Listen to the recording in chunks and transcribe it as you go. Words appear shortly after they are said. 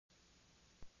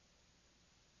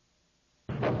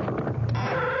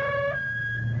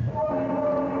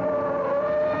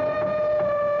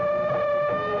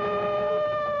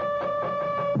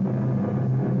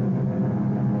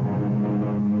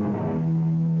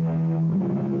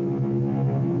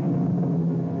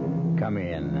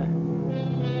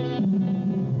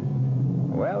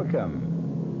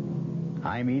Welcome.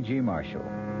 I'm E.G. Marshall.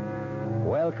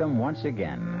 Welcome once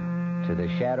again to the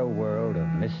shadow world of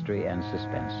mystery and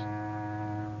suspense,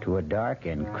 to a dark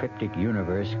and cryptic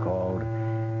universe called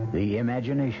the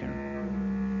imagination.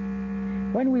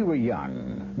 When we were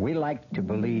young, we liked to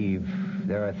believe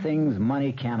there are things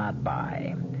money cannot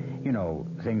buy. You know,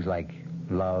 things like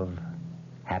love,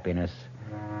 happiness.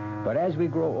 But as we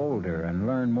grow older and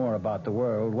learn more about the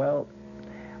world, well,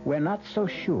 we're not so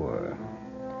sure.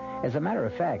 As a matter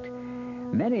of fact,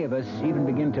 many of us even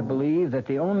begin to believe that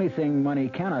the only thing money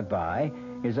cannot buy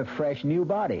is a fresh new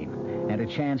body and a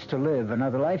chance to live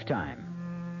another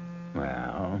lifetime.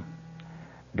 Well,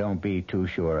 don't be too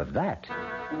sure of that.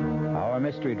 Our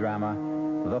mystery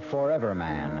drama, The Forever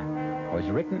Man, was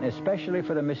written especially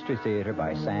for the Mystery Theater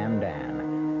by Sam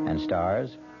Dan and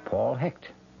stars Paul Hecht.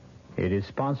 It is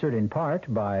sponsored in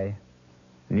part by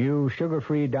new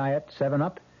sugar-free diet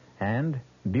 7-Up and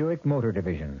Buick Motor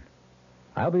Division.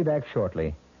 I'll be back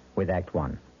shortly with Act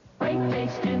One. Great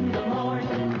taste in the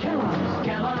morning.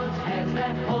 Kellogg's has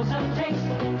that wholesome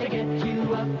taste to get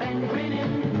you up and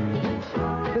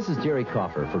grinning. This is Jerry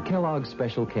Coffer for Kellogg's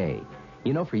Special K.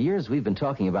 You know, for years we've been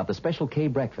talking about the Special K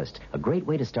breakfast, a great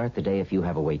way to start the day if you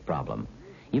have a weight problem.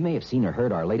 You may have seen or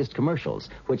heard our latest commercials,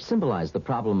 which symbolize the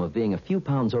problem of being a few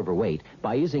pounds overweight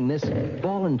by using this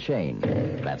ball and chain.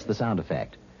 That's the sound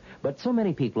effect. But so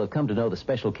many people have come to know the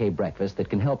Special K breakfast that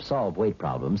can help solve weight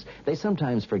problems, they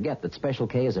sometimes forget that Special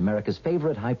K is America's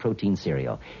favorite high-protein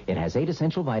cereal. It has 8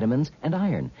 essential vitamins and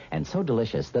iron, and so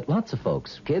delicious that lots of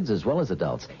folks, kids as well as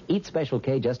adults, eat Special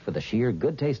K just for the sheer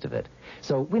good taste of it.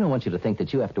 So we don't want you to think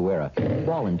that you have to wear a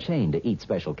ball and chain to eat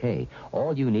Special K.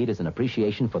 All you need is an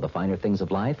appreciation for the finer things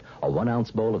of life, a 1-ounce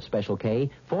bowl of Special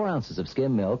K, 4 ounces of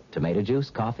skim milk, tomato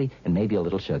juice, coffee, and maybe a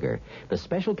little sugar. The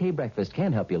Special K breakfast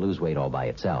can help you lose weight all by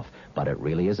itself, but it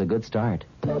really is a good start.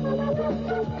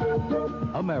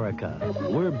 America.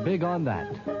 We're big on that.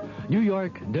 New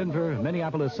York, Denver,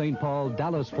 Minneapolis, St. Paul,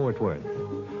 Dallas, Fort Worth.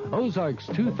 Ozarks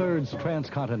 2/3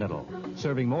 transcontinental,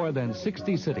 serving more than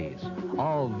 60 cities,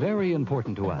 all very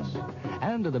important to us,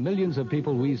 and to the millions of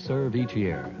people we serve each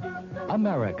year.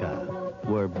 America.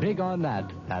 We're big on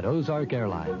that at Ozark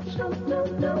Airlines.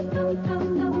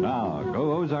 Now,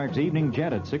 go Ozark's evening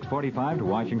jet at 6:45 to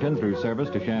Washington through service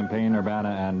to Champaign, Urbana,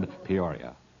 and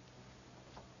Peoria.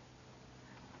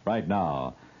 Right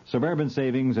now, Suburban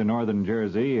Savings in Northern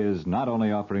Jersey is not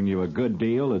only offering you a good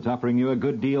deal, it's offering you a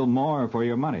good deal more for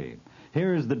your money.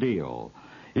 Here's the deal.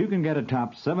 You can get a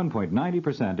top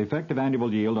 7.90% effective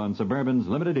annual yield on Suburban's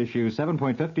limited issue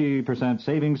 7.50%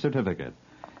 savings certificate.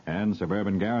 And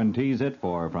Suburban guarantees it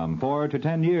for from 4 to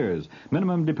 10 years.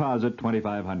 Minimum deposit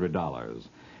 $2,500.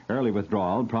 Early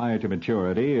withdrawal prior to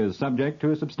maturity is subject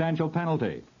to a substantial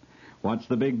penalty. What's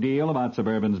the big deal about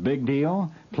Suburban's big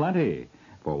deal? Plenty.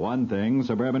 For one thing,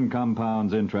 Suburban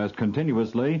compounds interest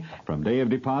continuously from day of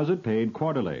deposit paid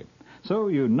quarterly. So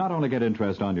you not only get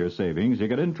interest on your savings, you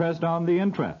get interest on the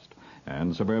interest.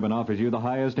 And Suburban offers you the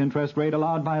highest interest rate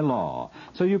allowed by law.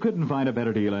 So you couldn't find a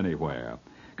better deal anywhere.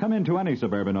 Come into any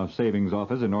Suburban savings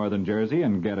office in Northern Jersey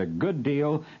and get a good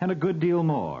deal and a good deal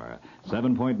more.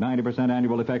 7.90%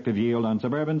 annual effective yield on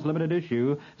Suburban's limited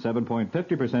issue,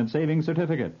 7.50% savings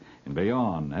certificate. In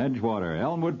Bayonne, Edgewater,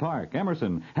 Elmwood Park,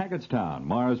 Emerson, Hackettstown,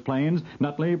 Morris Plains,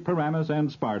 Nutley, Paramus,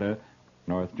 and Sparta,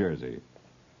 North Jersey.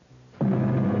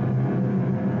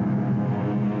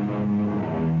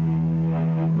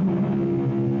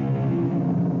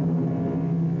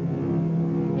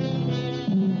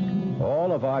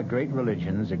 All of our great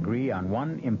religions agree on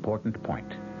one important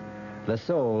point. The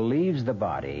soul leaves the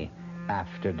body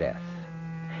after death.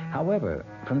 However,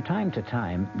 from time to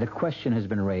time, the question has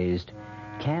been raised,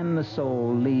 can the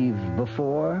soul leave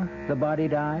before the body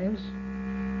dies?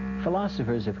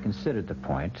 Philosophers have considered the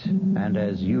point, and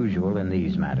as usual in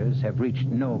these matters, have reached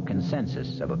no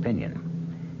consensus of opinion.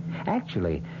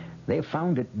 Actually, they've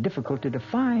found it difficult to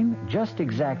define just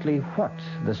exactly what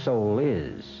the soul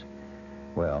is.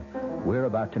 Well, we're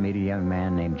about to meet a young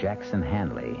man named Jackson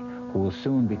Hanley, who will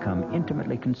soon become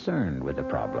intimately concerned with the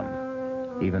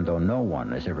problem, even though no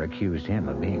one has ever accused him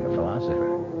of being a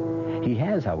philosopher. He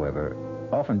has, however,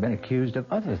 often been accused of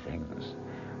other things,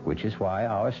 which is why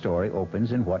our story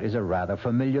opens in what is a rather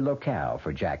familiar locale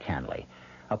for Jack Hanley,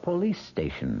 a police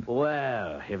station.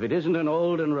 Well, if it isn't an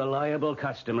old and reliable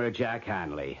customer, Jack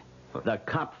Hanley, the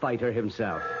cop fighter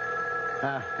himself.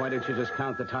 Why don't you just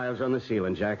count the tiles on the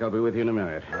ceiling, Jack? I'll be with you in a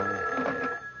minute.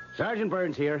 Sergeant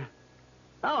Burns here.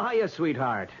 Oh, hiya,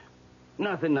 sweetheart.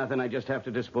 Nothing. I just have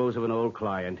to dispose of an old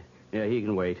client. Yeah, he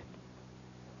can wait.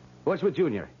 What's with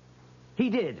Junior? He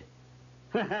did.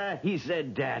 He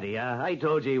said daddy, huh? I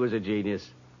told you he was a genius.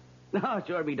 No,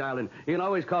 sure, me darling. You can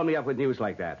always call me up with news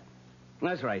like that.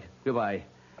 That's right. Goodbye.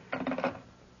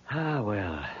 Ah,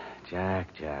 well,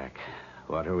 Jack.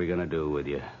 What are we going to do with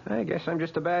you? I guess I'm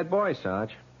just a bad boy,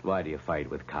 Sarge. Why do you fight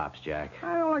with cops, Jack?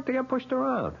 I don't like to get pushed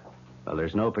around. Well,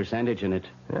 there's no percentage in it.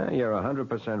 Yeah, you're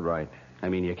 100% right. I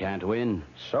mean, you can't win.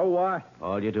 So what?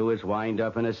 All you do is wind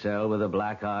up in a cell with a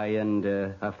black eye and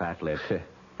a fat lip.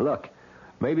 Look,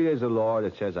 maybe there's a law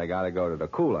that says I gotta go to the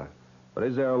cooler. But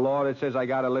is there a law that says I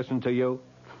gotta listen to you?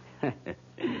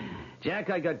 Jack,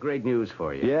 I got great news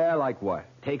for you. Yeah, like what?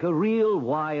 Take a real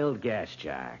wild guess,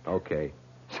 Jack. Okay.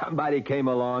 Somebody came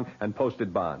along and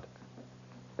posted bond.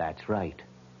 That's right.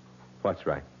 What's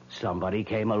right? Somebody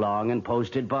came along and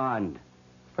posted bond.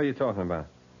 What are you talking about?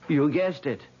 You guessed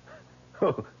it.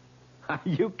 Are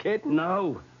you kidding?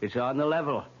 No, it's on the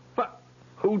level. But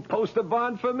who'd post a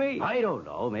bond for me? I don't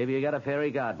know. Maybe you got a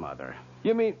fairy godmother.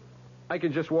 You mean I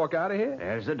can just walk out of here?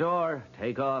 There's the door.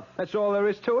 Take off. That's all there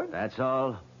is to it? That's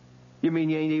all. You mean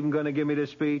you ain't even going to give me the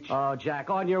speech? Oh, Jack,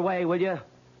 on your way, will you?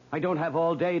 I don't have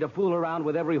all day to fool around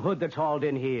with every hood that's hauled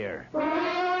in here.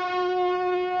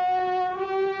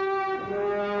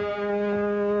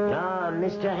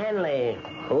 Mr. Henley.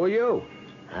 Who are you?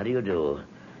 How do you do?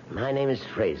 My name is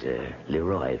Fraser,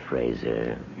 Leroy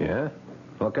Fraser. Yeah?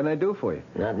 What can I do for you?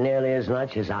 Not nearly as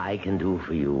much as I can do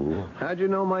for you. How'd you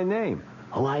know my name?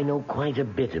 Oh, I know quite a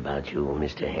bit about you,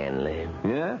 Mr. Henley.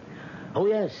 Yeah? Oh,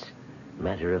 yes.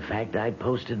 Matter of fact, I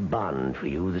posted bond for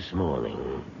you this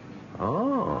morning.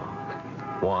 Oh.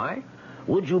 Why?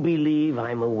 Would you believe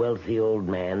I'm a wealthy old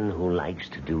man who likes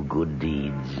to do good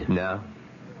deeds? No.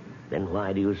 Then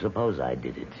why do you suppose I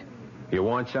did it? You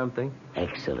want something?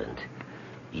 Excellent.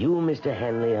 You, Mr.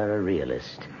 Henley, are a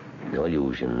realist. No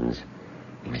illusions.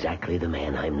 Exactly the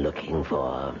man I'm looking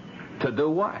for. To do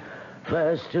what?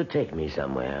 First, to take me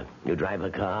somewhere. You drive a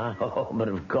car? Oh, but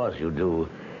of course you do.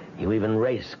 You even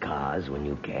race cars when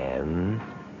you can.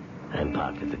 I'm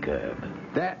parked at the curb.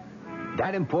 That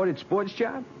imported sports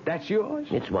job? That's yours?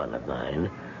 It's one of mine.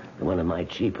 One of my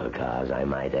cheaper cars, I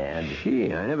might add.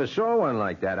 Gee, I never saw one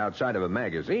like that outside of a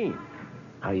magazine.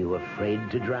 Are you afraid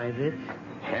to drive it?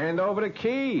 Hand over the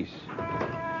keys.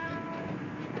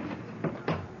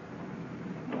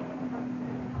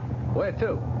 Where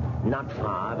to? Not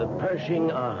far, the Pershing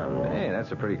Arms. Hey,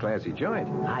 that's a pretty classy joint.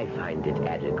 I find it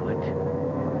adequate.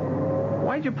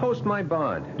 Why'd you post my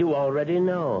bond? You already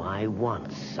know I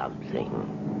want something.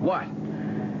 What?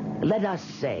 Let us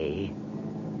say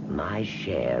my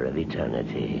share of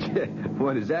eternity.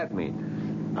 What does that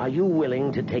mean? Are you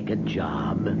willing to take a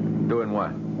job? Doing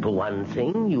what? For one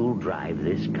thing, you'll drive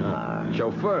this car.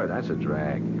 Chauffeur, that's a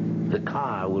drag. The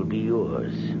car will be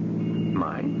yours.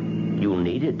 Mine? You'll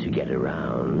need it to get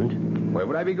around. Where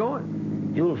would I be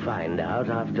going? You'll find out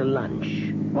after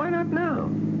lunch. Why not now?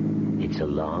 It's a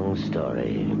long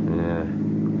story. Yeah.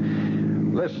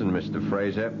 Listen, Mr.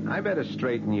 Fraser, I better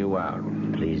straighten you out.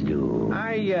 Please do.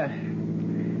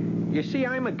 You see,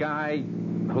 I'm a guy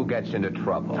who gets into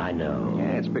trouble. I know.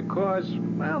 Yeah, it's because,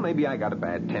 well, maybe I got a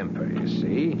bad temper, you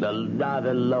see. The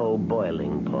rather low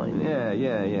boiling point. Yeah.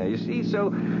 You see, so,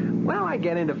 well, I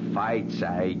get into fights.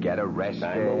 I get arrested.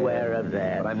 I'm aware of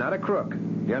that. But I'm not a crook.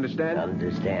 You understand?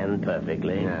 Understand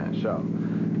perfectly. Yeah, so,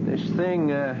 this thing,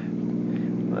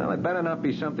 well, it better not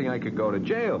be something I could go to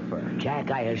jail for. Jack,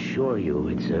 I assure you,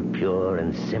 it's a pure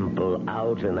and simple,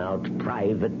 out-and-out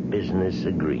private business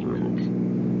agreement.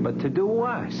 But to do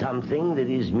what? Something that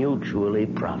is mutually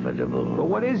profitable. But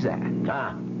what is that?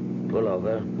 Ah, pull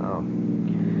over. Oh.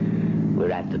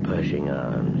 We're at the Pershing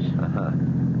Arms. Uh-huh.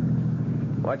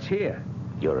 What's here?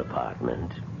 Your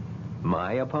apartment.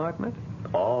 My apartment?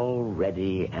 All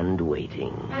ready and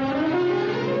waiting.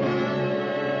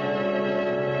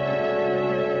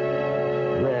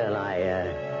 Well,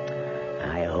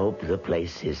 I hope the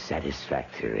place is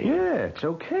satisfactory. Yeah, it's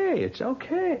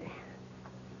okay.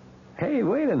 Hey,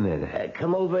 wait a minute.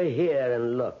 Come over here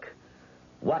and look.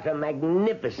 What a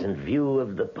magnificent view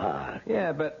of the park.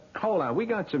 Yeah, but hold on. We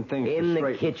got some things In to the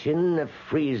straighten. kitchen, a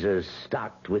freezer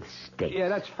stocked with steaks. Yeah,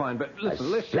 that's fine, but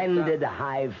listen. Splendid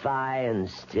hi-fi and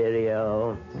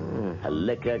stereo. A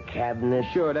liquor cabinet.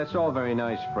 Sure, that's all very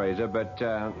nice, Fraser, but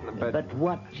But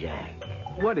what, Jack?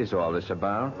 what is all this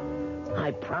about?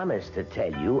 I promised to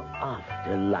tell you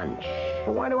after lunch.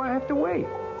 Well, why do I have to wait?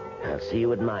 I'll see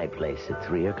you at my place at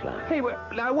 3 o'clock. Hey,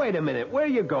 now, wait a minute. Where are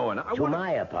you going? To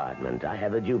my apartment. I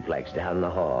have a duplex down the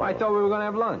hall. I thought we were going to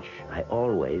have lunch. I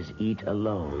always eat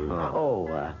alone.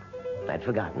 I'd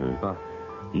forgotten. Huh?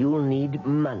 You'll need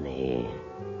money.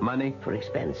 Money? For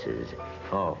expenses.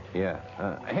 Oh, yeah.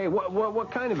 Hey,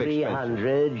 what kind of expenses?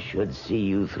 300 should see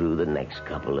you through the next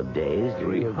couple of days.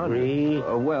 Do you agree?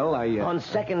 Well, On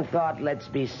second thought, let's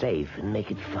be safe and make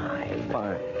it 5. Fine.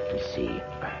 Let me see.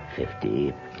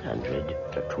 50, 100,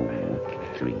 2,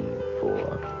 3,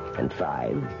 4, and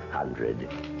 500.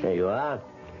 There you are.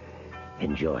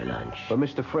 Enjoy lunch. But,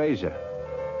 Mr. Fraser,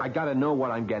 I gotta know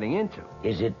what I'm getting into.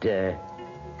 Is it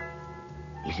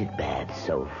bad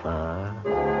so far?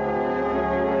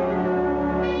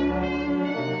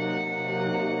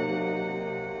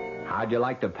 How'd you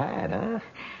like the pad, huh?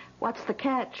 What's the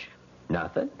catch?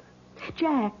 Nothing.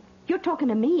 Jack, you're talking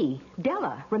to me.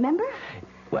 Della, remember?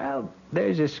 Well,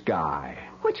 there's this guy.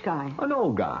 Which guy? An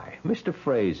old guy, Mr.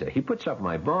 Fraser. He puts up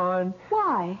my bond.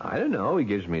 Why? I don't know. He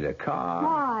gives me the car.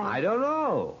 Why? I don't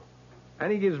know.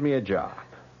 And he gives me a job.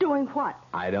 Doing what?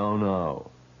 I don't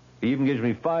know. He even gives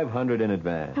me $500 in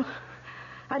advance.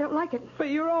 I don't like it. But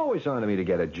you're always on to me to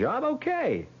get a job.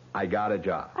 Okay. I got a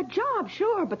job. A job,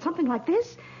 sure, but something like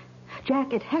this?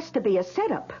 Jack, it has to be a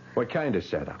setup. What kind of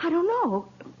setup? I don't know.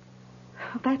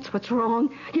 That's what's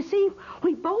wrong. You see,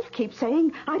 we both keep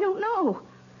saying, I don't know.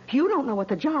 You don't know what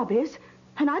the job is,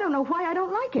 and I don't know why I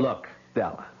don't like it. Look,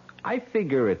 Della, I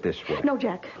figure it this way. No,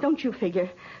 Jack, don't you figure.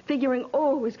 Figuring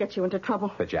always gets you into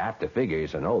trouble. But you have to figure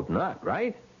he's an old nut,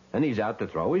 right? And he's out to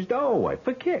throw his dough away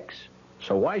for kicks.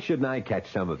 So why shouldn't I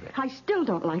catch some of it? I still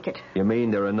don't like it. You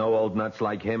mean there are no old nuts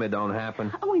like him? It don't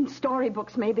happen? Oh, in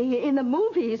storybooks, maybe. In the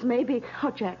movies, maybe. Oh,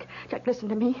 Jack, listen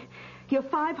to me. You're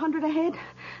 500 ahead.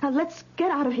 Let's get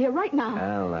out of here right now.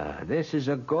 Ella, this is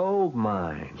a gold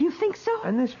mine. You think so?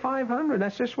 And this 500,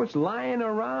 that's just what's lying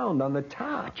around on the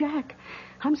top. Jack,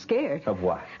 I'm scared. Of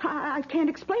what? I can't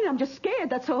explain it. I'm just scared,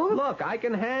 that's all. Look, I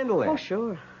can handle it. Oh,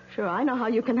 sure. Sure, I know how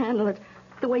you can handle it.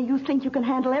 The way you think you can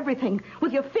handle everything.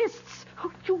 With your fists.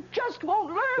 Oh, you just won't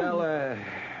learn. Well,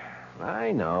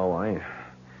 I know.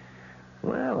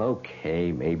 Well,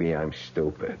 okay, maybe I'm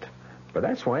stupid. But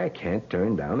that's why I can't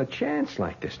turn down a chance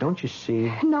like this, don't you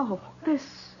see? No, there's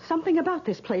something about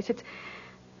this place.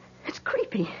 It's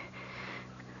creepy.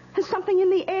 There's something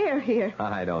in the air here.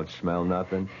 I don't smell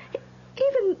nothing.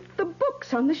 Even the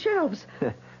books on the shelves.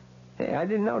 Hey, I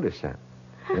didn't notice that.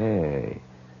 Hey.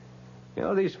 You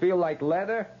know, these feel like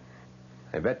leather.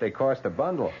 I bet they cost a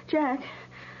bundle. Jack,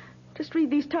 just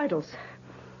read these titles.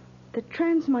 The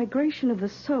Transmigration of the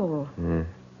Soul.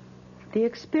 The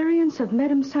Experience of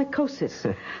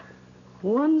Metempsychosis.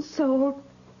 One soul,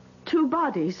 two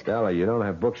bodies. Stella, you don't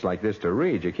have books like this to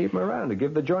read. You keep them around to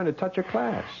give the joint a touch of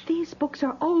class. These books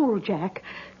are old, Jack.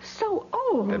 So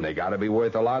old. Then they got to be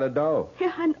worth a lot of dough.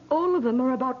 Yeah, and all of them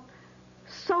are about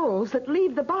souls that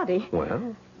leave the body.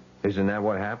 Well, isn't that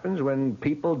what happens when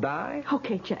people die?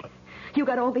 Okay, Jack. You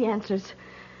got all the answers.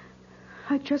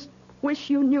 I just wish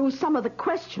you knew some of the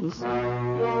questions.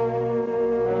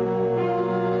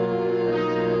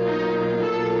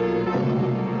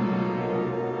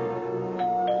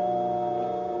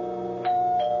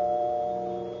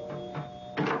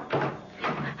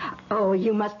 Oh,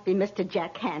 you must be Mr.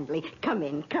 Jack Handley. Come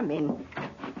in, come in.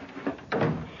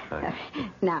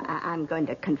 Now, I'm going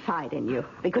to confide in you,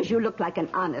 because you look like an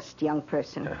honest young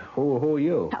person. Who are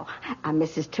you? Oh, I'm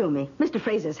Mrs. Toomey, Mr.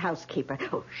 Fraser's housekeeper.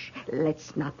 Oh, shh,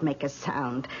 let's not make a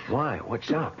sound. Why?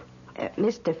 What's up?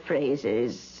 Mr. Fraser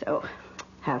is,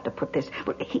 how to put this?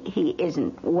 Well, he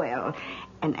isn't well,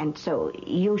 and so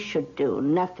you should do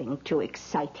nothing to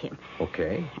excite him.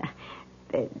 Okay.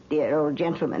 Dear old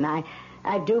gentleman,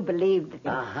 I do believe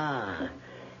that... Aha.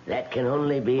 That can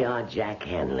only be our Jack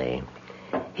Hanley.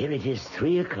 Here it is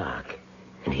 3 o'clock,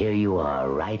 and here you are,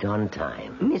 right on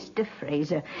time. Mr.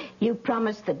 Fraser, you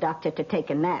promised the doctor to take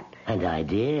a nap. And I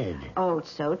did.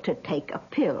 Also to take a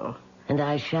pill. And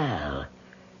I shall.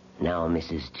 Now,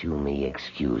 Mrs. Toomey,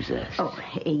 excuse us. Oh,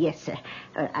 yes, sir.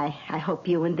 I hope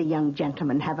you and the young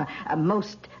gentleman have a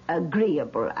most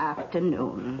agreeable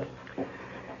afternoon.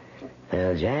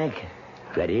 Well, Jack,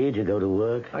 ready to go to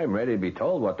work? I'm ready to be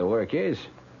told what the work is.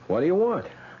 What do you want?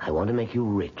 I want to make you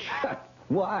rich.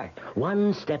 Why?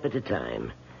 One step at a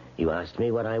time. You asked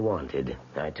me what I wanted.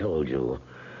 I told you.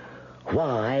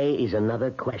 Why is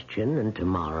another question, and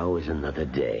tomorrow is another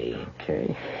day.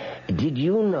 Okay. Did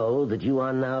you know that you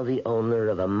are now the owner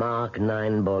of a Mark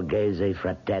 9 Borghese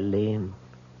Fratelli?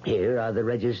 Here are the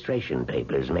registration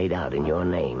papers made out in your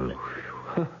name.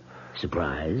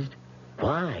 Surprised?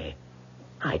 Why?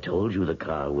 I told you the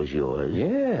car was yours.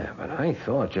 Yeah, but I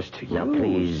thought just to Now,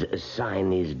 please sign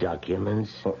these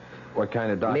documents. What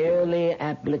kind of documents? Merely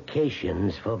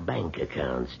applications for bank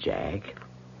accounts, Jack.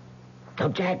 Now,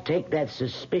 Jack, take that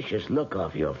suspicious look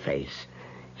off your face.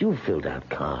 You've filled out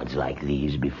cards like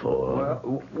these before.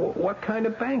 Well, what kind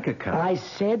of bank account? I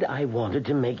said I wanted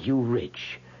to make you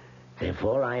rich.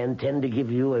 Therefore, I intend to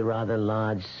give you a rather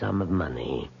large sum of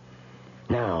money.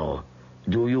 Now,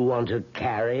 do you want to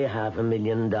carry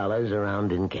 $500,000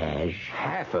 around in cash?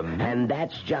 $500,000? And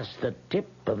that's just the tip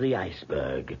of the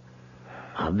iceberg.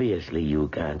 Obviously, you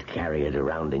can't carry it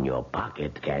around in your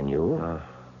pocket, can you?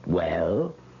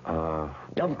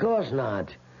 Of course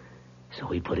not. So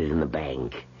we put it in the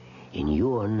bank, in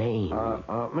your name.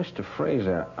 Mr.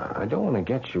 Fraser, I don't want to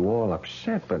get you all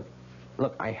upset, but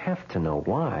look, I have to know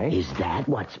why. Is that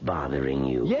what's bothering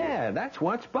you? Yeah, that's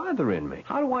what's bothering me.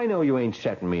 How do I know you ain't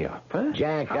setting me up, huh?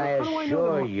 Jack, I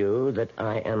assure you that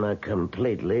I am a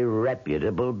completely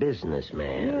reputable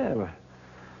businessman.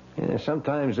 Yeah, but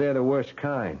sometimes they're the worst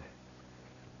kind.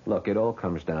 Look, it all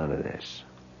comes down to this.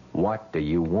 What do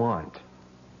you want?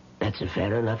 That's a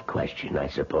fair enough question, I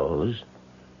suppose.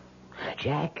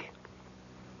 Jack,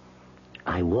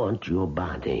 I want your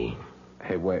body.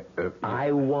 Hey, wait.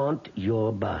 I want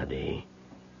your body.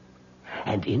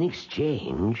 And in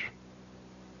exchange,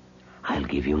 I'll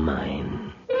give you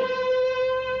mine.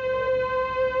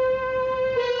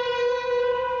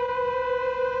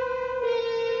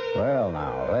 Well,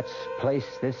 now, let's place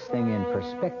this thing in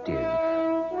perspective.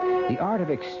 The art of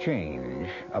exchange,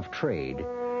 of trade,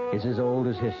 is as old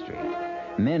as history.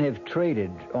 Men have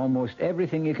traded almost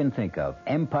everything you can think of.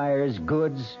 Empires,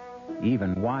 goods,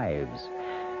 even wives.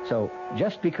 So,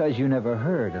 just because you never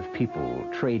heard of people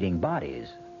trading bodies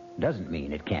doesn't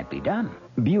mean it can't be done.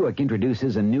 Buick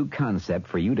introduces a new concept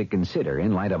for you to consider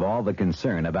in light of all the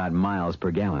concern about miles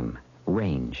per gallon.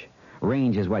 Range.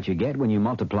 Range is what you get when you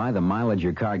multiply the mileage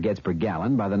your car gets per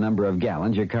gallon by the number of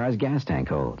gallons your car's gas tank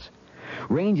holds.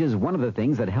 Range is one of the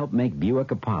things that help make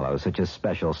Buick Apollo such a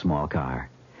special small car.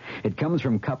 It comes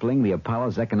from coupling the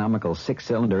Apollo's economical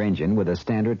 6-cylinder engine with a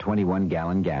standard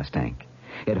 21-gallon gas tank.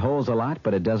 It holds a lot,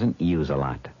 but it doesn't use a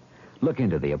lot. Look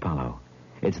into the Apollo.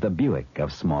 It's the Buick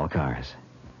of small cars.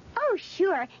 Oh,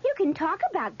 sure. You can talk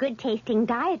about good-tasting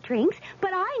diet drinks,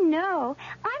 but I know.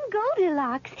 I'm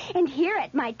Goldilocks, and here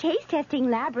at my taste-testing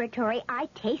laboratory, I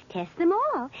taste-test them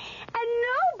all. And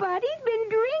nobody's been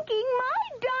drinking my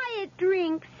diet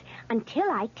drinks until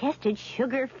I tested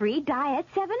sugar-free Diet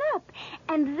 7-Up.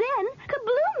 And then,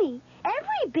 kabloomy!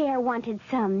 Every bear wanted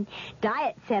some.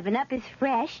 Diet 7-Up is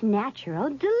fresh, natural,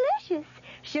 delicious.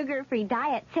 Sugar-free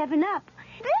Diet 7-Up.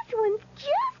 This one's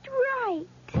just right.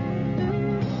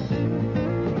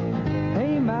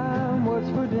 Hey, Mom, what's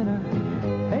for dinner?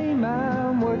 Hey,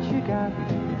 Mom, what you got?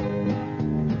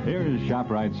 Here's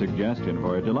ShopRite's suggestion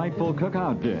for a delightful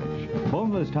cookout dish.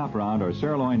 Boneless top round or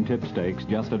sirloin tip steaks,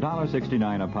 just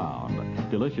 $1.69 a pound.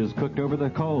 Delicious cooked over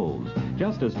the coals.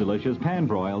 Just as delicious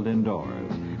pan-broiled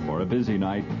indoors. For a busy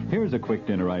night, here's a quick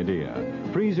dinner idea.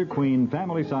 Freezer Queen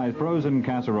family-size frozen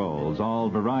casseroles, all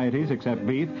varieties except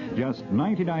beef, just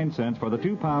 99 cents for the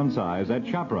 2-pound size at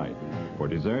ShopRite. For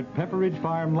dessert, Pepperidge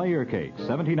Farm layer cake,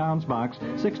 17-ounce box,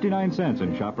 69 cents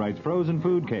in ShopRite's frozen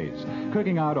food case.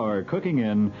 Cooking out or cooking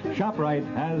in, ShopRite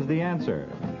has the answer.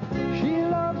 She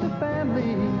loves the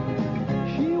family.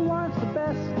 She wants the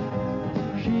best.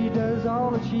 She does all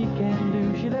that she can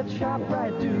do. She lets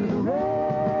ShopRite do the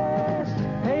rest.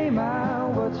 Hey, Ma,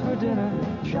 what's for dinner?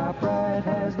 ShopRite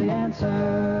has the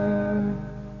answer.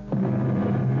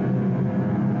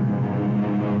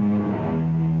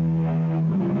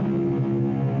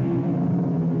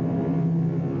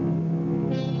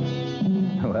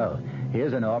 Well,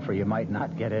 here's an offer you might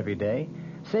not get every day.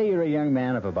 Say you're a young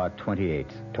man of about 28,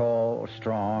 tall,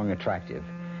 strong, attractive,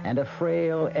 and a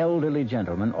frail, elderly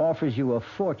gentleman offers you a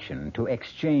fortune to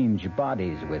exchange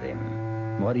bodies with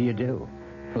him. What do?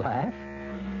 Laugh?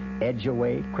 Edge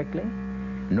away quickly?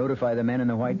 Notify the men in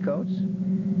the white coats?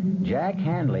 Jack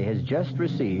Hanley has just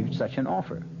received such an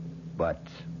offer, but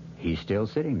he's still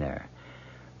sitting there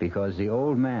because the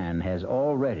old man has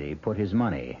already put his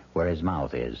money where his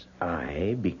mouth is.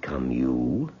 I become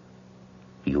you.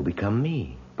 You become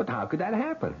me. But how could that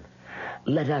happen?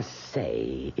 Let us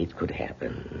say it could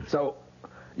happen. So,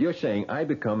 you're saying I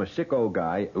become a sick old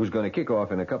guy who's going to kick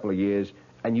off in a couple of years,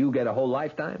 and you get a whole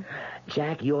lifetime?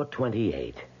 Jack, you're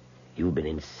 28. You've been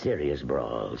in serious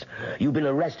brawls. You've been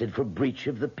arrested for breach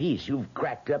of the peace. You've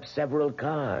cracked up several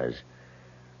cars.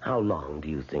 How long do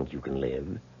you think you can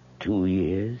live? 2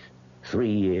 years?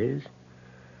 3 years?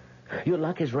 Your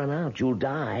luck has run out. You'll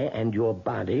die, and your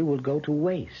body will go to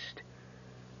waste.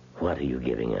 What are you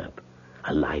giving up?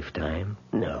 A lifetime?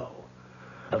 No.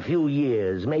 A few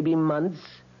years, maybe months,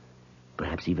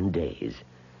 perhaps even days.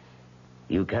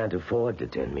 You can't afford to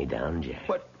turn me down, Jack.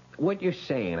 But what you're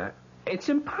saying, it's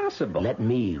impossible. Let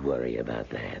me worry about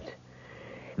that.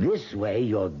 This way,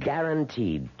 you're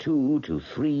guaranteed 2 to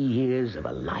 3 years of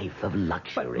a life of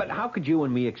luxury. But how could you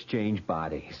and me exchange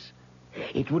bodies?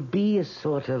 It would be a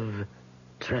sort of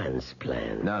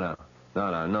transplant. No,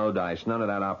 Dice. None of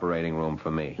that operating room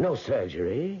for me. No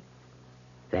surgery.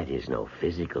 That is, no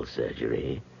physical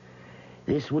surgery.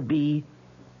 This would be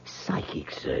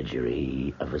psychic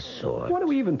surgery of a sort. What are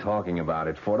we even talking about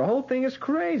it for? The whole thing is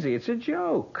crazy. It's a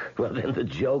joke. Well, then the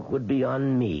joke would be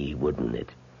on me, wouldn't it?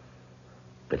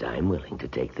 But I'm willing to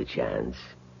take the chance.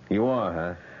 You are,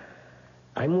 huh?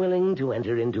 I'm willing to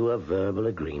enter into a verbal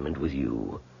agreement with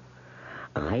you.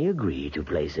 I agree to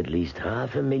place at least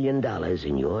 $500,000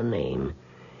 in your name,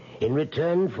 in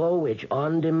return for which,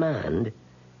 on demand,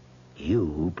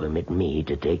 you permit me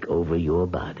to take over your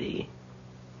body.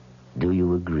 Do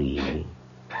you agree?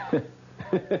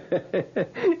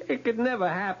 It could never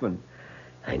happen.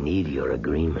 I need your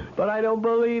agreement. But I don't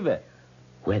believe it.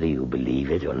 Whether you believe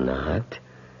it or not,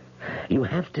 you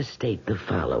have to state the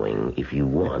following if you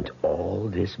want all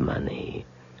this money.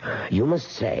 You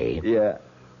must say... Yeah.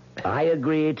 I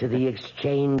agree to the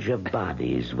exchange of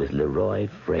bodies with Leroy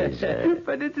Fraser.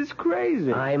 But it is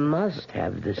crazy. I must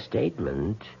have the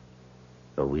statement,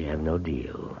 or we have no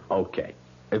deal. Okay.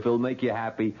 If it'll make you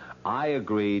happy, I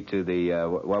agree to the,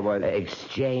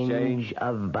 Exchange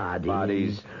of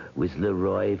bodies with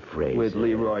Leroy Fraser. With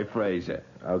Leroy Fraser.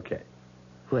 Okay.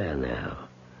 Well, now,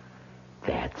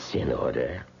 that's in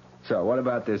order. So, what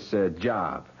about this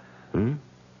job?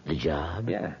 The job?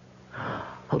 Yeah.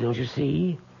 Oh, don't you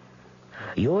see?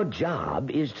 Your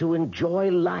job is to enjoy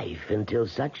life until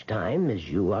such time as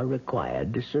you are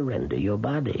required to surrender your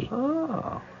body.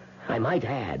 Oh. I might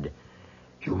add,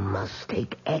 you must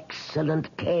take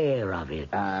excellent care of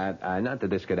it. Not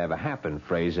that this could ever happen,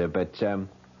 Fraser, but,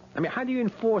 how do you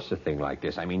enforce a thing like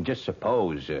this? I mean, just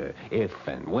suppose, if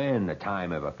and when the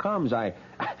time ever comes, I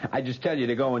just tell you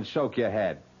to go and soak your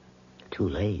head. Too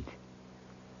late.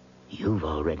 You've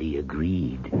already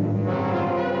agreed.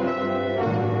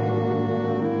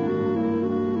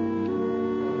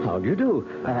 How do you do?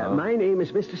 My name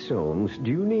is Mr. Soames.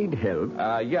 Do you need help?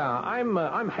 Yeah,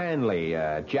 I'm Hanley,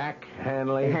 Jack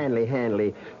Hanley.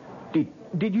 Hanley.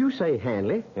 Did you say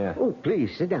Hanley? Yeah. Oh,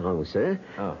 please, sit down, sir.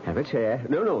 Oh. Have a chair.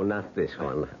 No, not this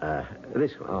one.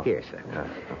 This one. Oh. Here, sir.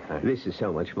 Okay. This is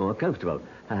so much more comfortable.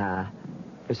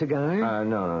 A cigar?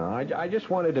 No. I just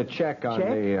wanted to check on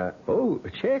the... Oh,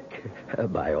 check.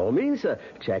 By all means, sir.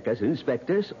 Check us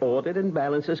inspectors, audit and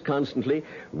balance us constantly.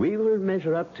 We will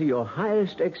measure up to your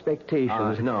highest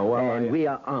expectations. We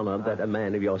are honored that a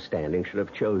man of your standing should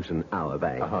have chosen our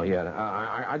bank. Oh, yeah.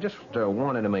 I just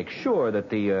wanted to make sure that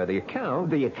the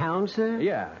account... The account, sir?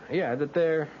 Yeah, that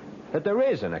there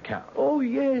is an account. Oh,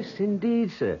 yes,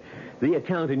 indeed, sir. The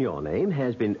account in your name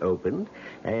has been opened,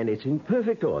 and it's in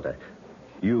perfect order.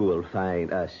 You will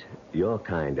find us your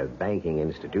kind of banking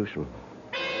institution.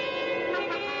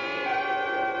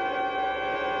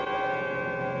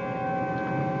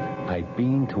 I've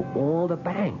been to all the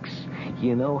banks.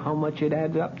 You know how much it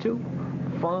adds up to?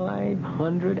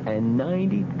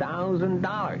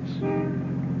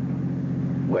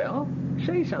 $590,000. Well,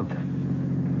 say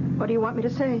something. What do you want me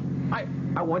to say?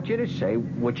 I want you to say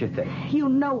what you think. You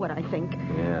know what I think.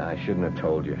 Yeah, I shouldn't have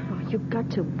told you. Oh, you've got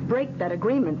to break that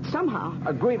agreement somehow.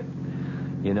 Agreement?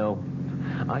 You know,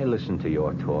 I listen to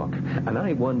your talk, and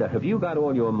I wonder, have you got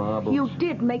all your marbles? You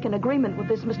did make an agreement with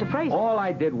this Mr. Fraser. All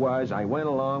I did was I went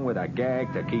along with a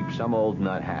gag to keep some old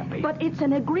nut happy. But it's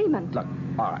an agreement. Look,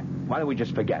 all right, why don't we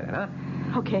just forget it, huh?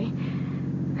 Okay.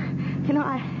 You know,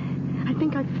 I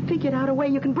think I've figured out a way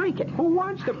you can break it. Who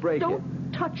wants to break it? Don't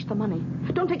touch the money.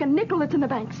 Don't take a nickel that's in the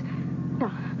banks. Now,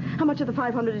 how much of the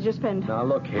 $500 did you spend? Now,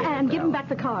 look here. And give him back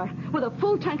the car with a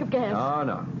full tank of gas.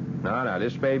 No.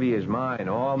 This baby is mine,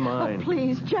 all mine. Oh,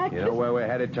 please, Jack. You know where we're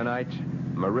headed tonight?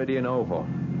 Meridian Oval.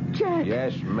 Jack.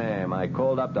 Yes, ma'am. I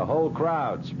called up the whole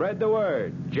crowd. Spread the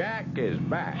word. Jack is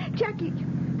back. Jackie,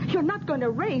 you're not going to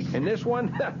race. In this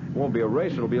one? Won't be a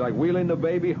race. It'll be like wheeling the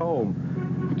baby home.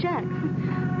 Jack,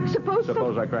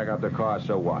 suppose I crack up the car,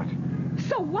 so what?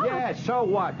 So what? Yeah, so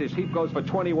what? This heap goes for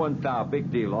 $21,000.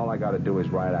 Big deal. All I got to do is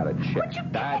write out a check.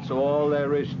 That's all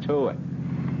there is to it.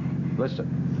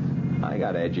 Listen, I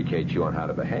got to educate you on how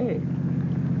to behave.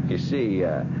 You see,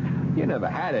 you never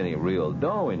had any real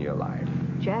dough in your life.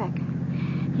 Jack,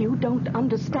 you don't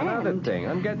understand. Another thing,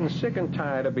 I'm getting sick and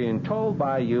tired of being told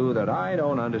by you that I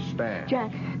don't understand.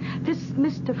 Jack, this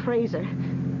Mr. Fraser,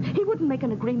 he wouldn't make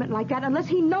an agreement like that unless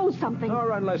he knows something.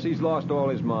 Or unless he's lost all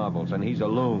his marbles and he's a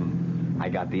loon. I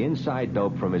got the inside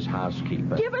dope from his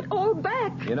housekeeper. Give it all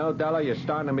back. You know, Della, you're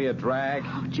starting to be a drag.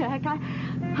 Oh, Jack,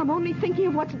 I'm only thinking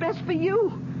of what's best for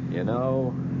you. You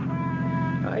know,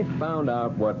 I found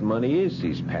out what money is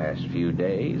these past few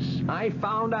days. I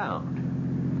found out.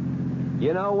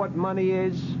 You know what money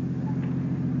is?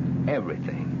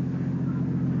 Everything.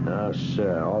 Oh,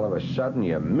 sir, all of a sudden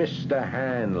you're Mr.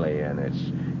 Hanley, and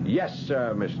it's, yes,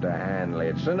 sir, Mr. Hanley.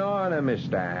 It's an honor,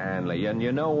 Mr. Hanley, and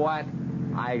you know what?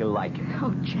 I like it.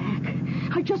 Oh, Jack,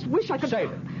 I just wish I could...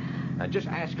 Save it. Now, just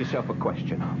ask yourself a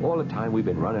question. All the time we've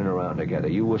been running around together,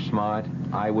 you were smart,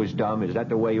 I was dumb. Is that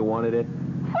the way you wanted it?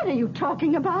 What are you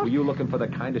talking about? Were you looking for the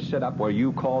kind of setup where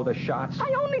you call the shots?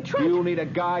 I only tried... You need a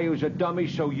guy who's a dummy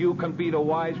so you can be the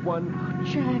wise one?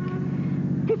 Jack,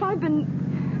 if I've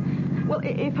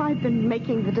been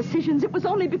making the decisions, it was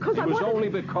only because I wanted... It was only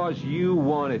because you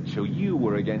wanted to. You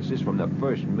were against this from the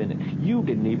first minute. You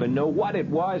didn't even know what it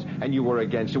was, and you were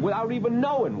against it without even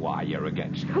knowing why you're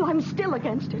against it. Well, I'm still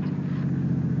against it.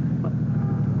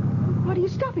 What are you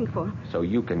stopping for? So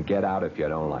you can get out if you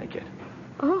don't like it.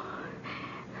 Oh,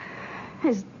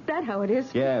 is that how it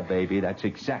is? Yeah, baby, that's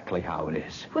exactly how it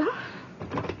is. Well,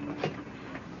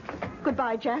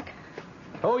 goodbye, Jack.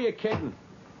 Who are you kidding?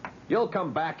 You'll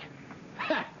come back.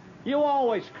 You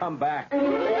always come back. Hey,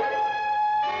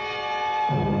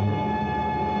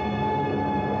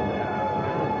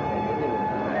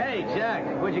 Jack,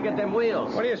 where'd you get them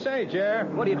wheels? What do you say, Jer?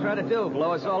 What are you trying to do,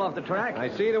 blow us all off the track? I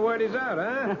see the word is out,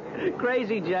 huh?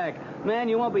 Crazy, Jack. Man,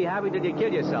 you won't be happy till you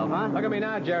kill yourself, huh? Look at me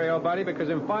now, Jerry, old buddy, because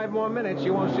in 5 more minutes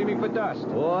you won't see me for dust.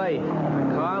 Boy,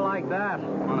 a car like that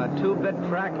on a 2-bit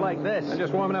track like this. I'm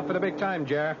just warming up for the big time,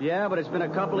 Jer. Yeah, but it's been a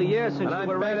couple of years since And you I'm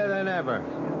were better than ever.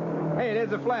 Hey, there's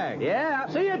the flag. Yeah.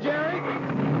 See you, Jerry.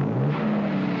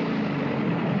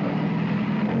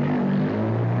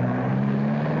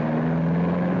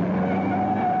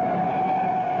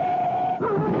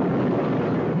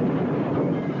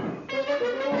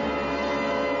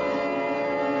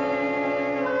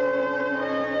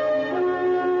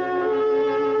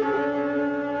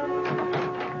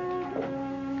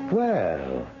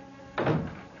 Well,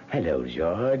 hello,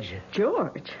 George.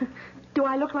 George? Do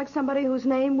I look like somebody whose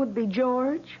name would be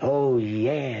George? Oh,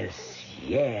 yes,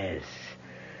 yes.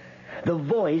 The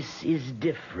voice is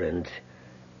different,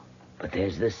 but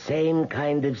there's the same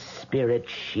kind of spirit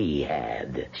she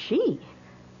had. She?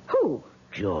 Who?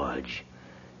 George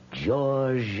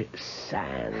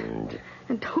Sand.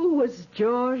 And who was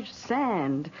George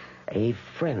Sand? A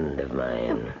friend of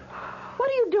mine. What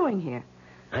are you doing here?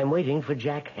 I'm waiting for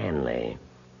Jack Hanley.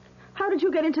 How did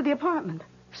you get into the apartment?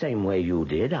 Same way you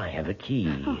did. I have a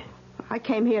key. Oh, I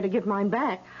came here to give mine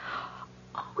back.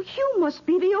 Oh, you must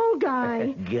be the old guy.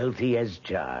 Guilty as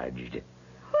charged.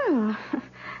 Well,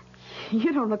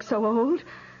 you don't look so old.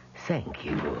 Thank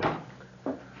you.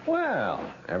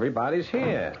 Well, everybody's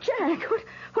here. Jack,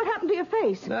 what happened to your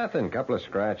face? Nothing. Couple of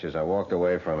scratches. I walked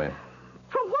away from it.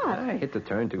 From what? I hit the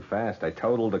turn too fast. I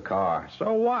totaled the car.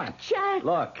 So what? Jack!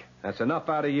 Look, that's enough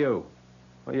out of you.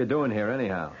 What are you doing here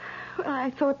anyhow? I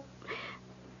thought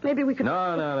maybe we could...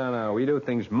 No. We do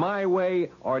things my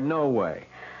way or no way.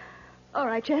 All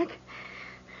right, Jack.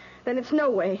 Then it's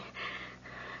no way.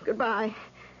 Goodbye.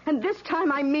 And this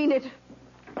time I mean it.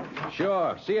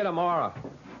 Sure. See you tomorrow.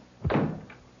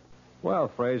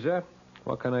 Well, Fraser,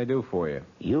 what can I do for you?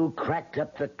 You cracked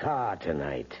up the car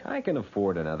tonight. I can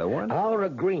afford another one. Our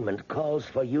agreement calls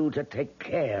for you to take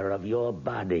care of your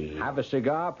body. Have a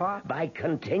cigar, Pop? By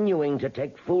continuing to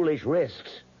take foolish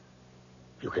risks,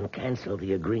 you can cancel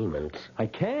the agreement. I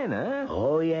can, huh?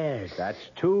 Oh, yes.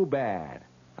 That's too bad.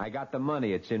 I got the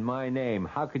money. It's in my name.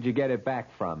 How could you get it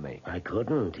back from me? I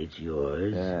couldn't. It's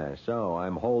yours. Yeah, so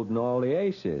I'm holding all the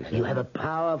aces. You have a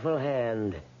powerful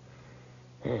hand.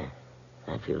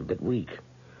 I feel a bit weak.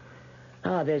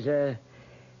 There's an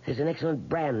excellent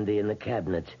brandy in the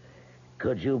cabinet.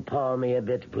 Could you pour me a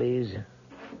bit, please?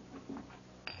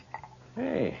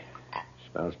 Hey,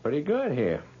 smells pretty good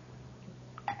here.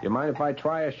 You mind if I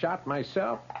try a shot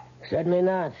myself? Certainly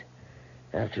not.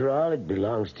 After all, it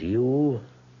belongs to you.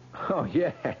 Oh,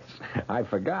 yes. I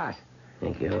forgot.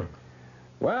 Thank you.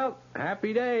 Well,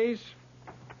 happy days.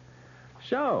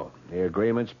 So, the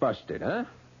agreement's busted, huh?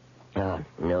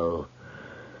 No.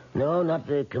 No, not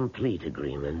the complete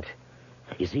agreement.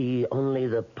 You see, only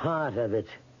the part of it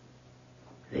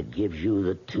that gives you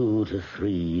the 2 to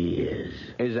 3 years.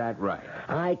 Is that right?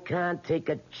 I can't take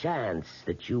a chance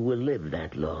that you will live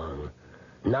that long.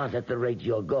 Not at the rate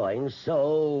you're going,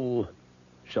 so...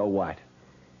 So what?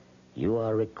 You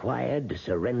are required to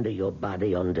surrender your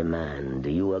body on demand.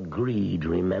 You agreed,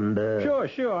 remember?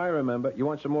 Sure, I remember. You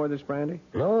want some more of this brandy?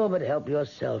 No, but help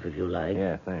yourself if you like.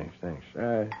 Yeah, thanks.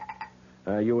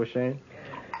 You were saying?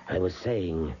 I was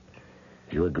saying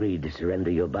you agreed to surrender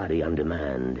your body on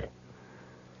demand.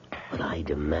 But I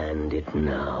demand it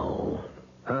now.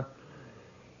 Huh?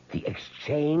 The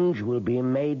exchange will be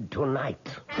made tonight.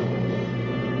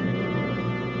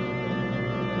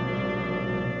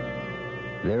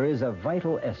 There is a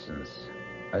vital essence,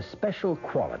 a special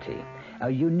quality, a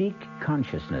unique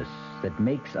consciousness that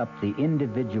makes up the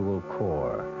individual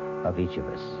core of each of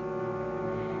us.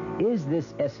 Is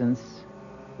this essence,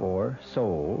 or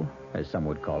soul, as some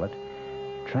would call it,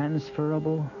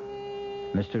 transferable?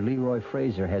 Mr. Leroy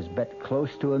Fraser has bet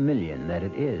close to $1 million that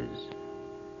it is.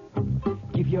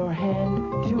 Give your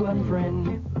hand to a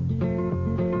friend.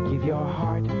 Give your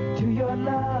heart to your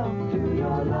love,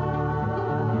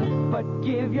 But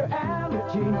give your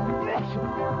allergy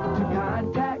to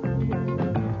contact.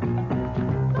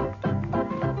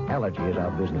 Allergy is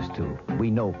our business, too.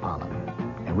 We know pollen.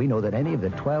 And we know that any of the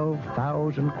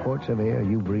 12,000 quarts of air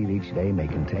you breathe each day may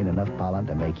contain enough pollen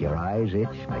to make your eyes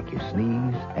itch, make you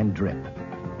sneeze, and drip.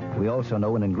 We also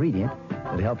know an ingredient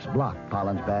that helps block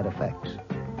pollen's bad effects.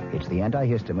 It's the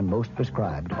antihistamine most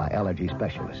prescribed by allergy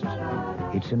specialists.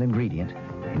 It's an ingredient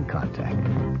in contact.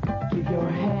 Give your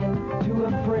hand to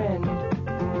a friend.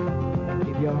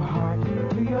 Give your heart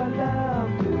to your love,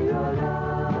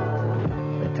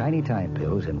 The tiny time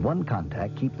pills in one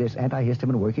contact keep this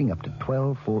antihistamine working up to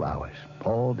 12 full hours.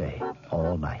 All day,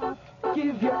 all night.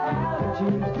 Give your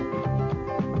allergies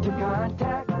to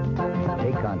contact.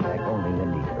 Take contact only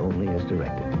when needed, only as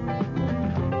directed.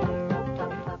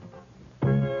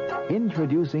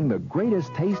 Introducing the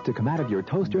greatest taste to come out of your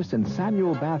toaster since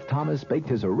Samuel Bath Thomas baked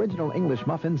his original English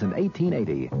muffins in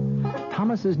 1880.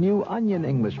 Thomas's new onion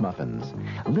English muffins.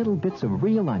 Little bits of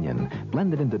real onion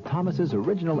blended into Thomas's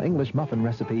original English muffin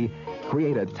recipe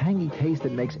create a tangy taste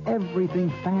that makes everything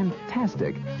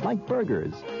fantastic, like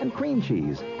burgers and cream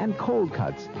cheese and cold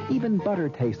cuts. Even butter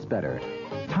tastes better.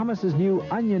 Thomas's new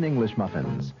onion English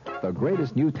muffins. The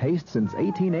greatest new taste since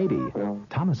 1880.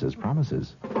 Thomas's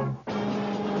promises.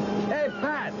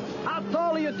 How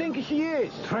tall do you think she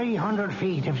is? 300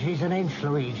 feet if she's an inch,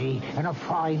 Luigi. And a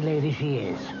fine lady she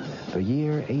is. The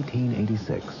year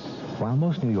 1886. While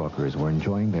most New Yorkers were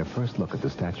enjoying their first look at the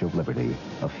Statue of Liberty,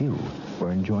 a few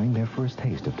were enjoying their first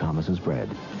taste of Thomas's bread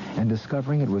and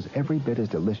discovering it was every bit as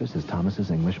delicious as Thomas's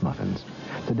English muffins.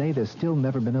 Today, there's still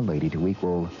never been a lady to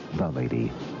equal the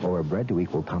lady, or a bread to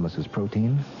equal Thomas's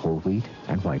protein, whole wheat,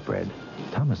 and white bread.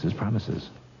 Thomas's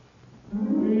promises.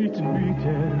 It's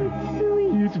bitter. It's sweet.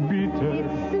 It's bitter.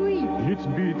 It's sweet. It's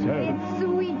bitter. It's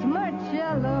sweet,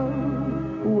 Marcello.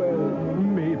 Well,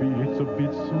 maybe it's a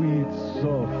bit sweet,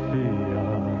 Sophia.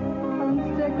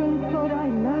 On second thought, I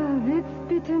love its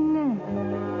bitterness.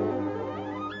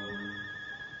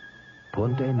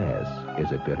 Ponte Mess.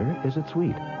 Is it bitter? Is it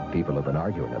sweet? People have been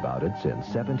arguing about it since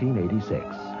 1786.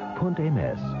 Ponte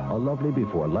Mess, a lovely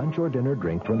before lunch or dinner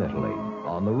drink from Italy.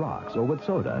 On the rocks or with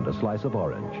soda and a slice of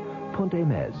orange. Ponte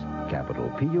Mess, capital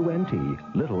P-U-N-T,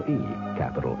 little e,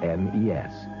 capital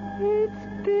M-E-S. It's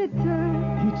bitter.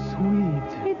 It's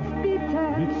sweet. It's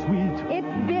bitter. It's sweet.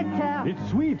 It's bitter. It's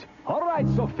sweet. All right,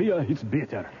 Sophia, it's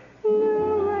bitter.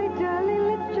 No, my darling,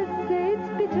 let's just say it's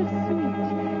bittersweet.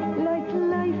 Like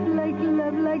life, like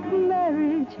love, like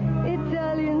marriage.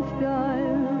 Italian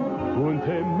style.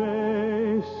 Ponte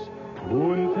Mess.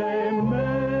 Ponte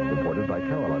Mess. Reported by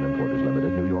Caroline Importers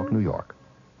Limited, New York, New York.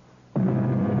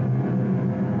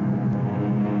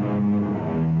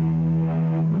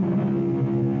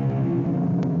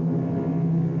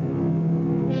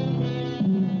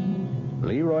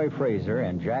 Leroy Fraser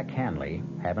and Jack Hanley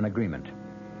have an agreement.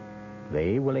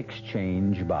 They will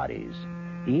exchange bodies.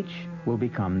 Each will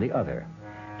become the other.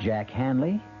 Jack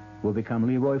Hanley will become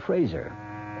Leroy Fraser,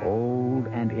 old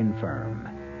and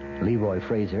infirm. Leroy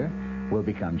Fraser will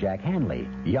become Jack Hanley,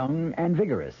 young and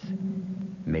vigorous.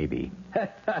 Maybe.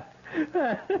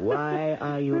 Why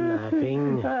are you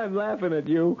laughing? I'm laughing at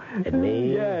you. At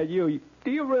me? Yeah, you. Do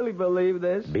you really believe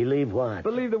this? Believe what?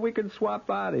 Believe that we can swap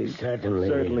bodies. Certainly.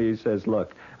 Certainly, he says,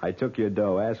 look, I took your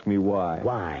dough. Ask me why.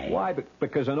 Why? Why?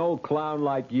 Because an old clown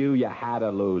like you had to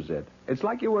lose it. It's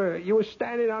like you were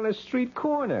standing on a street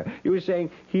corner. You were saying,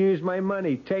 here's my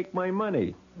money, take my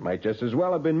money. Might just as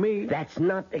well have been me. That's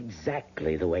not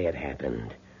exactly the way it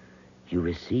happened. You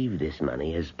received this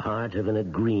money as part of an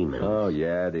agreement. Oh,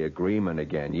 yeah, the agreement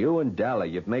again. You and Della,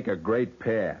 you'd make a great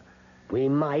pair. We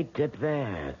might at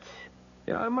that.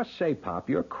 You know, I must say, Pop,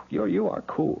 you are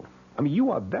cool. I mean,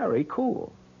 you are very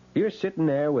cool. You're sitting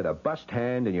there with a bust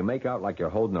hand and you make out like you're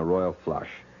holding a royal flush.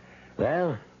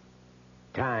 Well,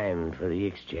 time for the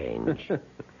exchange.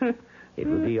 It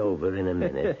will be over in a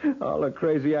minute. All the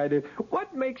crazy ideas.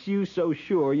 What makes you so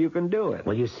sure you can do it?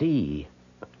 Well, you see,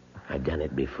 I've done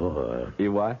it before.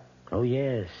 You what? Oh,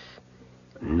 yes.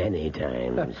 Many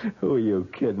times. Who are you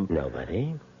kidding?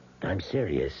 Nobody. I'm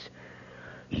serious.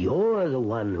 You're the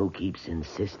one who keeps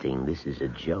insisting this is a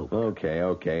joke.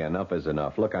 Okay. Enough is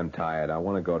enough. Look, I'm tired. I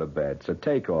want to go to bed, so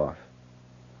take off.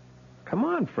 Come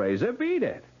on, Fraser, beat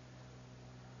it.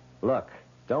 Look,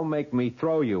 don't make me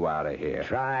throw you out of here.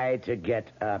 Try to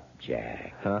get up,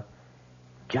 Jack. Huh?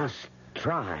 Just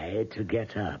try to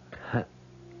get up.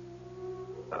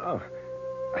 Oh,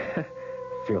 I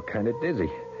feel kind of dizzy.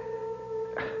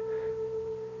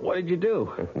 What did you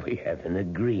do? We have an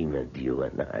agreement, you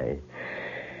and I.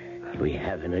 We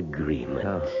have an agreement.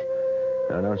 No,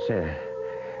 don't say that.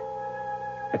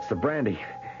 It's the brandy.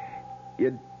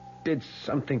 You did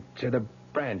something to the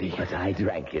brandy. But I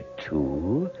drank it,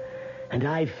 too. And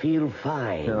I feel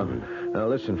fine. No,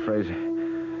 listen, Fraser.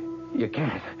 You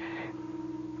can't.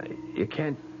 You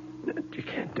can't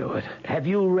do it. Have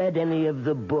you read any of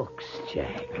the books,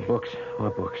 Jack? Books?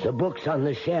 What books? The books on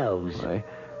the shelves.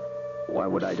 Why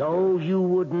would I? So you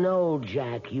would know,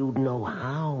 Jack. You'd know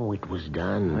how it was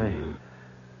done.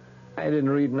 I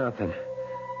didn't read nothing.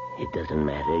 It doesn't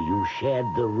matter. You shared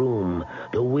the room,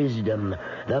 the wisdom,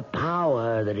 the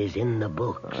power that is in the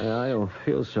books. I don't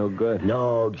feel so good.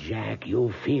 No, Jack,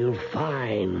 you feel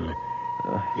fine.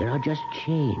 There are just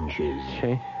changes.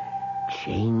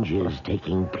 Changes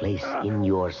taking place in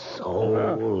your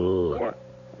soul.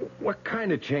 What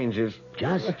kind of changes?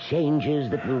 Just changes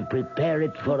that will prepare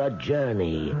it for a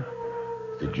journey.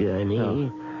 The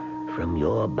journey from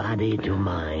your body to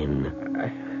mine.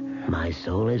 My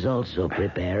soul is also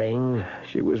preparing.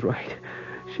 She was right.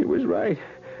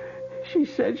 She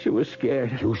said she was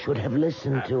scared. You should have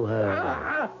listened to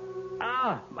her.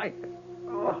 My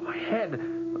head.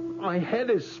 My head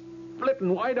is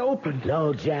splitting wide open.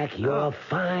 No, Jack, you're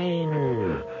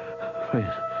fine.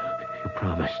 You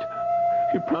promised.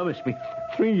 You promised me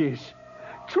 3 years.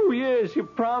 2 years, you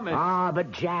promised.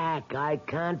 But Jack, I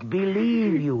can't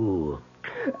believe you.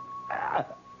 I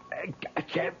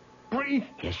can't breathe.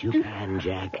 Yes, you can,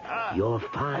 Jack. You're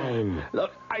fine.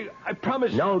 Look, I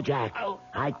promise. No, Jack.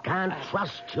 I can't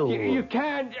trust you. You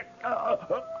can't.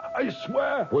 I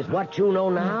swear. With what you know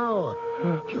now,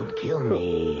 you'll kill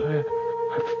me.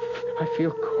 I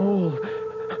feel cold.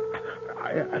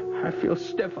 I feel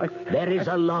stiff. There is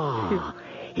a law.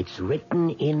 It's written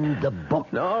in the book.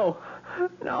 No.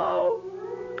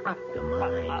 The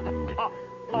mind,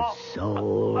 the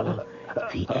soul,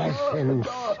 the essence,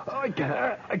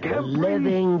 the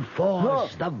living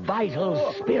force, the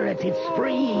vital spirit. It's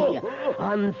free,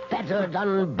 unfettered,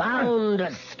 unbound.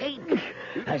 Escape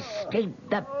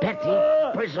the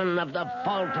petty prison of the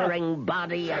faltering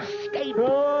body. Escape,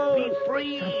 be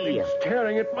free. It's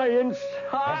tearing at my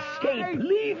inside. Escape,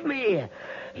 leave me.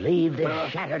 Leave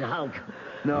this shattered hulk.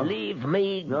 No. Leave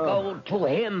me go to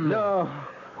him. No.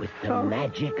 With the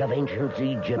magic of ancient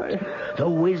Egypt, the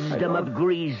wisdom of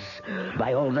Greece,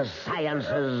 by all the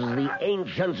sciences the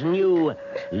ancients knew,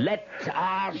 let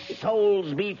our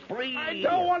souls be free. I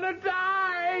don't want to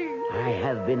die. I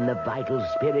have been the vital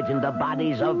spirit in the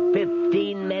bodies of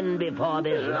 15 men before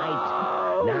this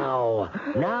night.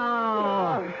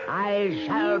 Now, I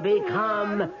shall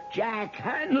become Jack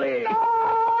Hanley.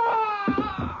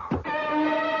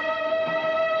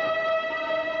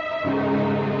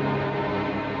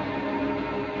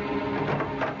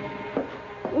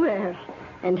 Well,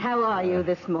 and how are you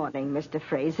this morning, Mr.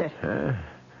 Fraser?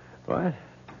 What?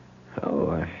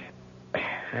 Oh, I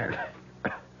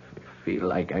feel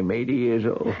like I'm 80 years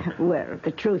old. Well,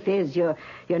 the truth is, you're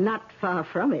not far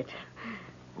from it.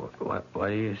 What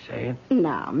are you saying?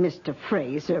 Now, Mr.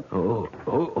 Fraser. Who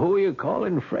are you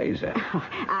calling Fraser?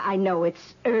 I know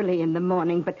it's early in the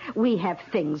morning, but we have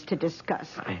things to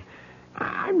discuss.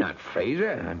 I'm not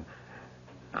Fraser.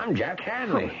 I'm Jack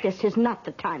Hanley. Oh, this is not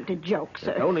the time to joke,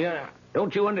 sir.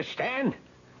 Don't you understand?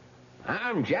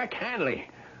 I'm Jack Hanley.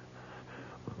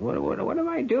 What am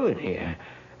I doing here?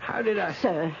 How did I...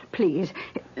 Sir, please,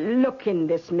 look in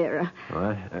this mirror.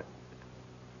 What?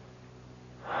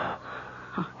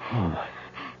 Oh,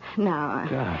 now,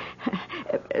 God.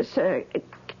 Sir,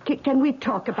 can we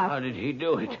talk about... How did he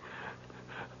do it?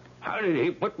 How did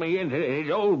he put me into his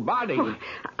old body? Oh,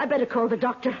 I better call the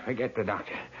doctor. Forget the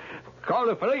doctor. Call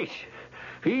the police.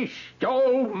 He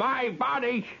stole my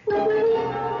body.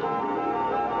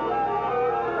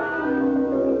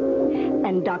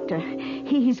 And, Doctor,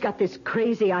 he's got this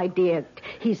crazy idea.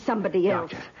 He's somebody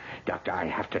else. Doctor, I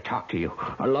have to talk to you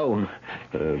alone.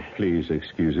 Please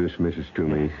excuse us, Mrs.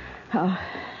 Toomey. Oh,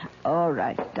 all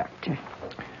right, Doctor.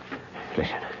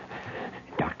 Listen,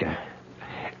 Doctor,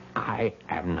 I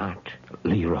am not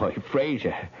Leroy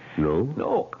Fraser. No?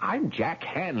 No, I'm Jack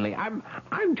Hanley. I'm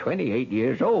 28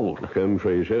 years old. Come,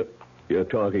 Fraser. You're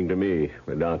talking to me,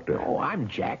 the doctor. Oh, I'm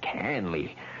Jack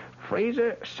Hanley.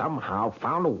 Fraser somehow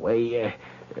found a way,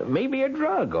 maybe a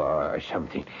drug or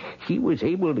something. He was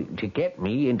able to get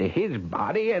me into his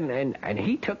body, and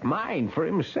he took mine for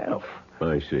himself.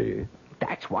 I see.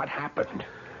 That's what happened.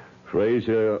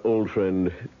 Fraser, old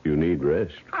friend, you need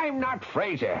rest. I'm not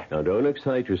Fraser. Now, don't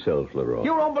excite yourself, Leroy.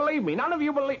 You don't believe me. None of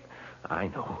you believe... I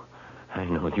know.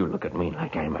 You look at me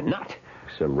like I'm a nut.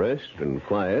 Some rest and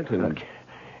quiet and... Look,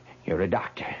 you're a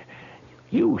doctor.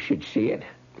 You should see it.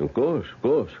 Of course.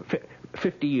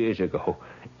 50 years ago,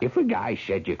 if a guy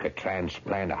said you could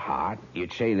transplant a heart,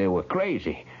 you'd say they were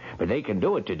crazy. But they can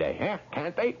do it today, huh?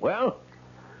 Can't they? Well...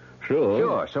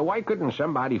 Sure. So why couldn't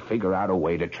somebody figure out a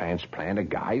way to transplant a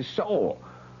guy's soul?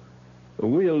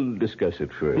 We'll discuss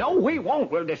it first. No, we won't.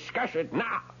 We'll discuss it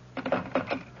now.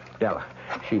 Della,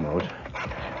 she knows.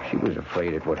 She was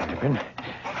afraid it would happen.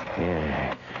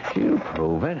 Yeah, she'll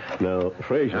prove it. Now,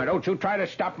 Fraser... Now, don't you try to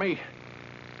stop me.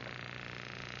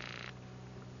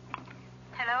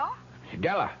 Hello?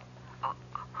 Della.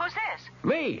 Who's this?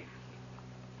 Me.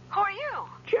 Who are you?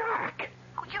 Jack.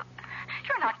 Oh, you're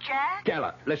not Jack.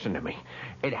 Della, listen to me.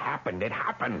 It happened.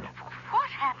 What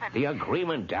happened? The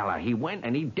agreement, Della. He went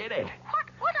and he did it.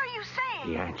 What are you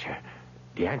saying?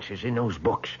 The answer's in those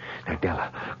books. Now,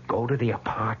 Della, go to the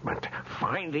apartment.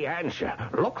 Find the answer.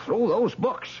 Look through those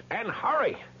books. And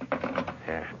hurry.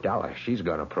 Della, she's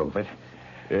going to prove it.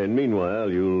 And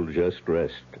meanwhile, you'll just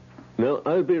rest. Now,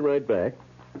 I'll be right back.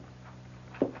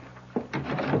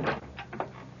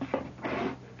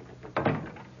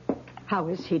 How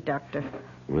is he, Doctor?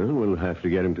 Well, we'll have to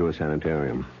get him to a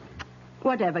sanitarium.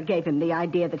 Whatever gave him the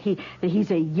idea that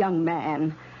he's a young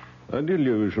man? A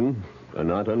delusion. A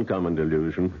not uncommon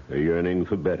delusion. A yearning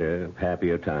for better,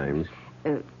 happier times.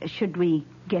 Should we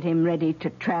get him ready to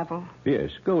travel?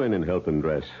 Yes, go in and help him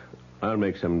dress. I'll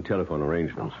make some telephone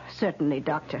arrangements. Oh, certainly,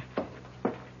 Doctor.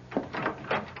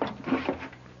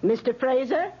 Mr.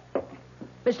 Fraser?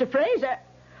 Mr. Fraser?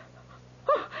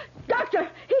 Oh, Doctor,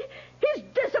 he's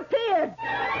disappeared.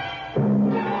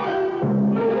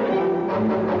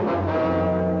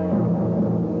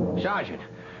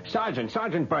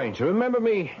 Sergeant Burns, you remember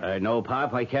me? No,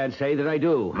 Pop, I can't say that I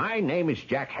do. My name is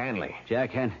Jack Hanley.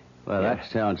 Jack Hanley? Well, that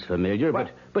sounds familiar,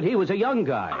 but he was a young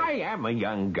guy. I am a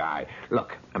young guy.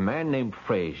 Look, a man named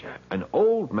Fraser, an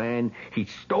old man, he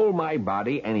stole my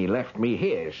body and he left me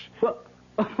his.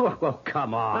 Well,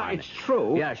 come on. It's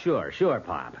true. Yeah, sure,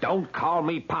 Pop. Don't call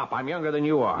me Pop. I'm younger than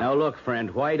you are. Now, look,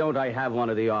 friend, why don't I have one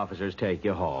of the officers take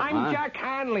you home? I'm Jack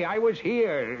Hanley. I was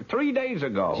here 3 days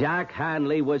ago. Jack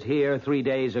Hanley was here 3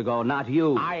 days ago, not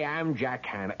you. I am Jack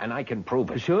Hanley, and I can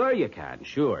prove it. Sure you can.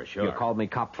 Sure. You called me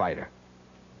cop fighter.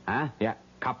 Huh? Yeah,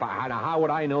 cop. How would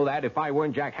I know that if I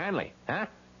weren't Jack Hanley? Huh?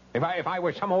 If I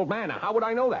were some old man, how would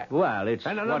I know that? Well, it's...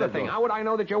 And another thing, how would I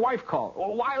know that your wife called?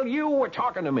 Well, while you were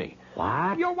talking to me.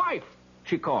 What? Your wife.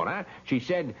 She called, huh? She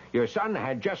said your son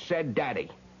had just said daddy.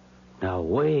 Now,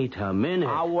 wait a minute.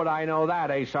 How would I know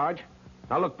that, Sarge?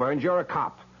 Now, look, Burns, you're a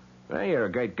cop. Well, you're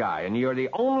a great guy, and you're the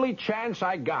only chance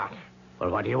I got. Well,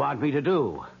 what do you want me to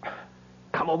do?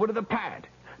 Come over to the pad.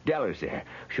 Della's there.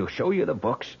 She'll show you the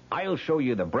books. I'll show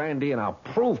you the brandy, and I'll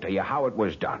prove to you how it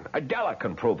was done. Della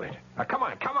can prove it. Now, come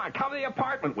on. Come to the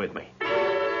apartment with me.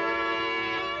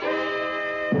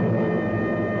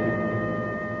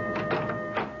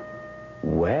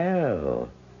 Well,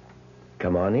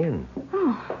 come on in.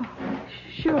 Oh,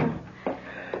 sure.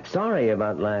 Sorry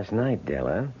about last night,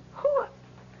 Della. Who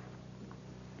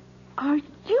are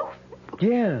you?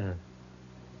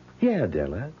 Yeah,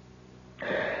 Della.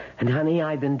 And, honey,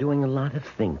 I've been doing a lot of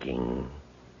thinking.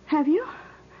 Have you?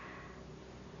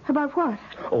 About what?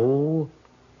 Oh,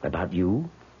 about you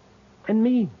and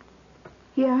me.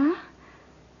 Yeah?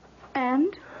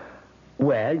 And?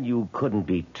 Well, you couldn't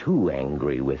be too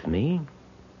angry with me.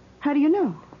 How do you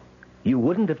know? You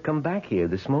wouldn't have come back here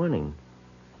this morning.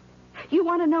 You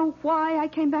want to know why I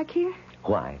came back here?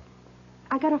 Why?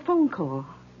 I got a phone call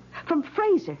from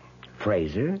Fraser.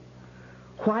 Fraser?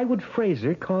 Why would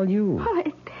Fraser call you? Oh,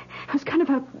 it was kind of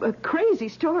a crazy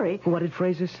story. What did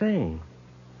Fraser say?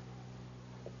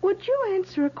 Would you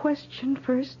answer a question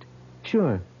first?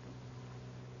 Sure.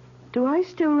 Do I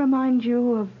still remind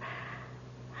you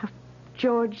of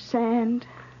George Sand?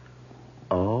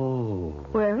 Oh.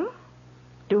 Well,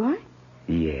 do I?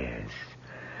 Yes.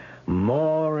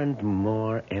 More and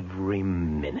more every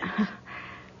minute.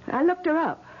 I looked her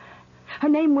up. Her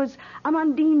name was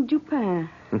Amandine Dupin.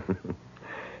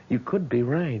 You could be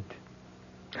right.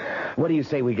 What do you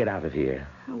say we get out of here?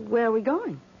 Where are we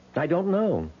going? I don't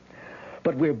know.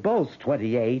 But we're both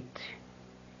 28,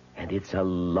 and it's a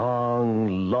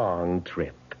long, long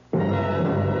trip.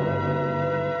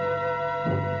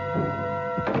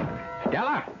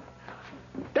 Della!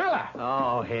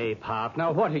 Della. Oh, hey, Pop.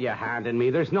 Now, what are you handing me?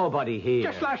 There's nobody here.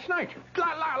 Just last night.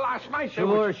 Last night.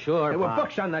 Sure, There were Pop.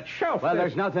 books on that shelf. Well,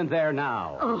 there's nothing there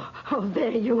now. Oh,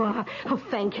 there you are. Oh,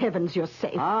 thank heavens you're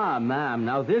safe. Ah, ma'am.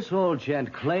 Now, this old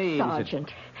gent claims...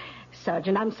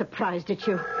 Sergeant, I'm surprised at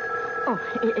you. Oh,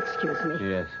 excuse me.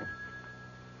 Yes.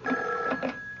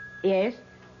 Yes?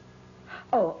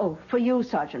 Oh, for you,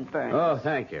 Sergeant Burns. Oh,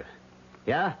 thank you.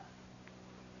 Yeah?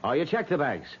 Oh, you checked the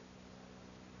bags.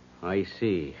 I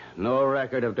see. No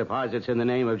record of deposits in the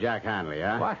name of Jack Hanley,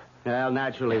 huh? What? Well,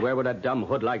 naturally, where would a dumb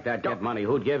hood like that get money?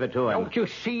 Who'd give it to him? Don't you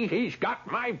see he's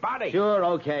got my body? Sure,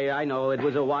 okay, I know. It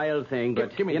was a wild thing,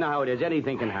 but Give me you know how it is.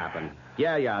 Anything can happen.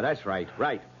 Yeah, that's right.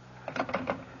 Right.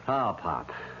 Oh,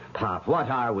 Pop, what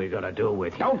are we going to do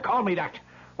with you? Don't call me that.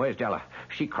 Where's Della?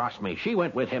 She crossed me. She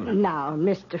went with him. Now,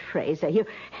 Mr. Fraser,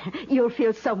 you'll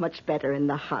feel so much better in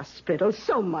the hospital.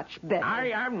 So much better. I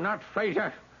am not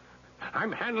Fraser.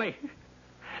 I'm Hanley.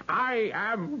 I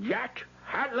am Jack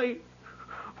Hanley.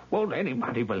 Won't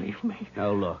anybody believe me?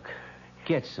 Now, look.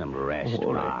 Get some rest,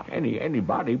 Pop.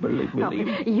 Anybody believe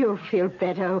me? You'll feel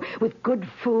better with good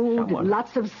food and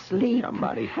lots of sleep.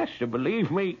 Somebody has to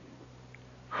believe me.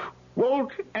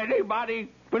 Won't anybody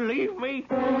believe me?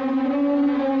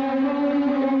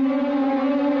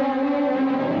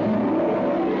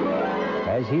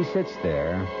 As he sits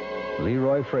there,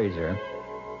 Leroy Fraser,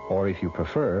 or if you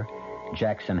prefer,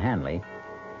 Jackson Hanley,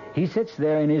 he sits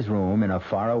there in his room in a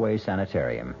faraway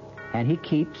sanitarium, and he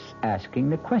keeps asking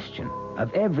the question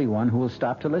of everyone who will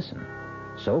stop to listen.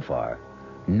 So far,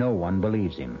 no one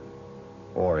believes him,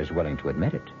 or is willing to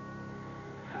admit it.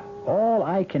 All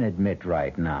I can admit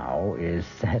right now is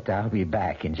that I'll be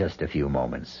back in just a few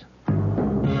moments.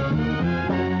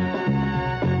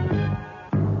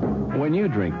 When you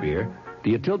drink beer, do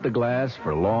you tilt the glass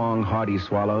for long, hearty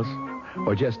swallows?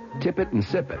 Or just tip it and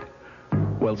sip it?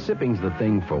 Well, sipping's the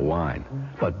thing for wine.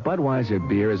 But Budweiser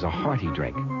beer is a hearty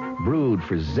drink, brewed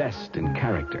for zest and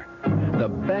character. The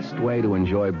best way to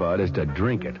enjoy Bud is to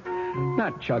drink it.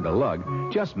 Not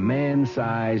chug-a-lug, just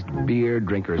man-sized beer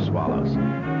drinker swallows.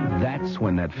 That's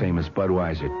when that famous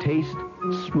Budweiser taste,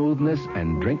 smoothness,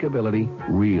 and drinkability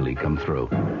really come through.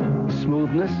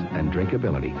 Smoothness and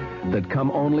drinkability that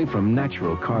come only from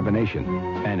natural carbonation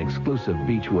and exclusive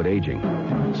beechwood aging.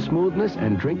 Smoothness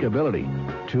and drinkability,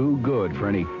 too good for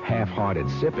any half-hearted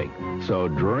sipping. So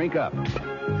drink up.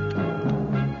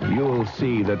 You'll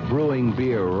see that brewing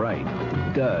beer right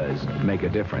does make a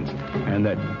difference. And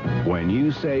that when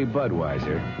you say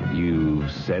Budweiser,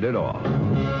 you've said it all.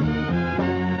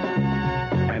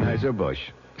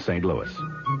 Anheuser-Busch, St. Louis.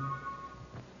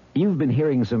 You've been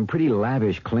hearing some pretty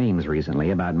lavish claims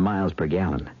recently about miles per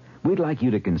gallon. We'd like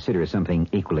you to consider something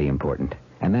equally important,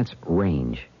 and that's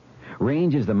range.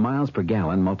 Range is the miles per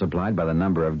gallon multiplied by the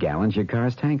number of gallons your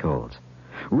car's tank holds.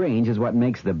 Range is what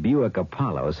makes the Buick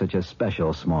Apollo such a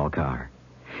special small car.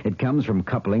 It comes from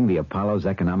coupling the Apollo's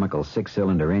economical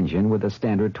 6-cylinder engine with a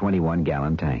standard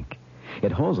 21-gallon tank.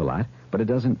 It holds a lot, but it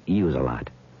doesn't use a lot.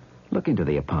 Look into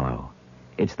the Apollo.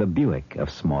 It's the Buick of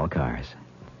small cars.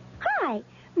 Hi,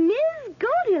 Ms.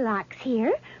 Goldilocks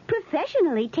here.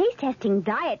 Professionally taste-testing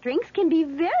diet drinks can be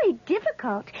very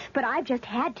difficult, but I've just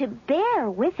had to bear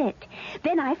with it.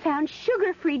 Then I found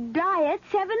sugar-free Diet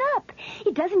 7-Up.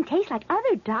 It doesn't taste like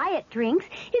other diet drinks.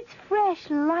 It's fresh,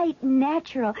 light,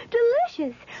 natural,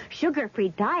 delicious. Sugar-free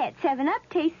Diet 7-Up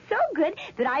tastes so good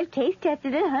that I've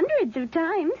taste-tested it hundreds of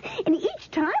times, and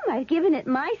each time I've given it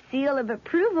my seal of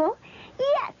approval.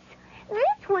 Yes,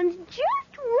 this one's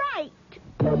just right.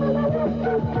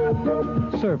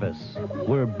 Service.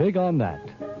 We're big on that.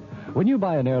 When you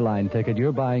buy an airline ticket,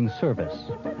 you're buying service.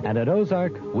 And at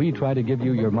Ozark, we try to give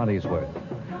you your money's worth.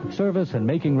 Service in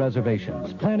making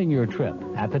reservations, planning your trip,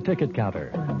 at the ticket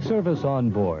counter, service on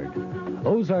board.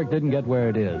 Ozark didn't get where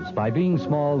it is by being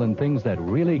small in things that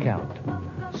really count.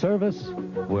 Service,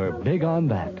 we're big on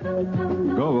that.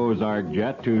 Go Ozark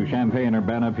Jet to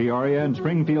Champaign-Urbana, Peoria, and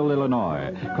Springfield,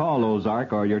 Illinois. Call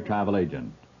Ozark or your travel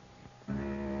agent.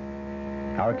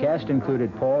 Our cast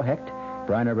included Paul Hecht,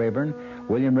 Bryna Rayburn,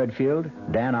 William Redfield,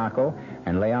 Dan Ocko,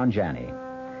 and Leon Janney.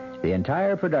 The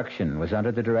entire production was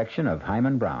under the direction of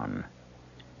Hyman Brown.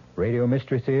 Radio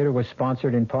Mystery Theater was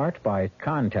sponsored in part by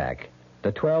Contac,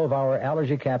 the 12-hour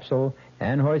allergy capsule,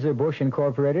 Anheuser-Busch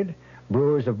Incorporated,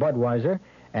 brewers of Budweiser,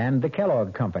 and the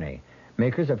Kellogg Company,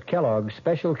 makers of Kellogg's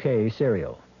Special K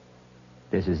cereal.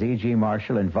 This is E.G.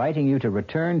 Marshall inviting you to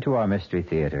return to our Mystery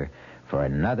Theater for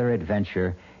another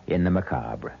adventure in the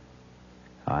macabre.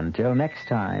 Until next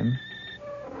time,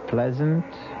 pleasant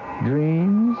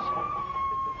dreams.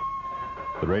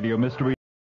 The Radio Mystery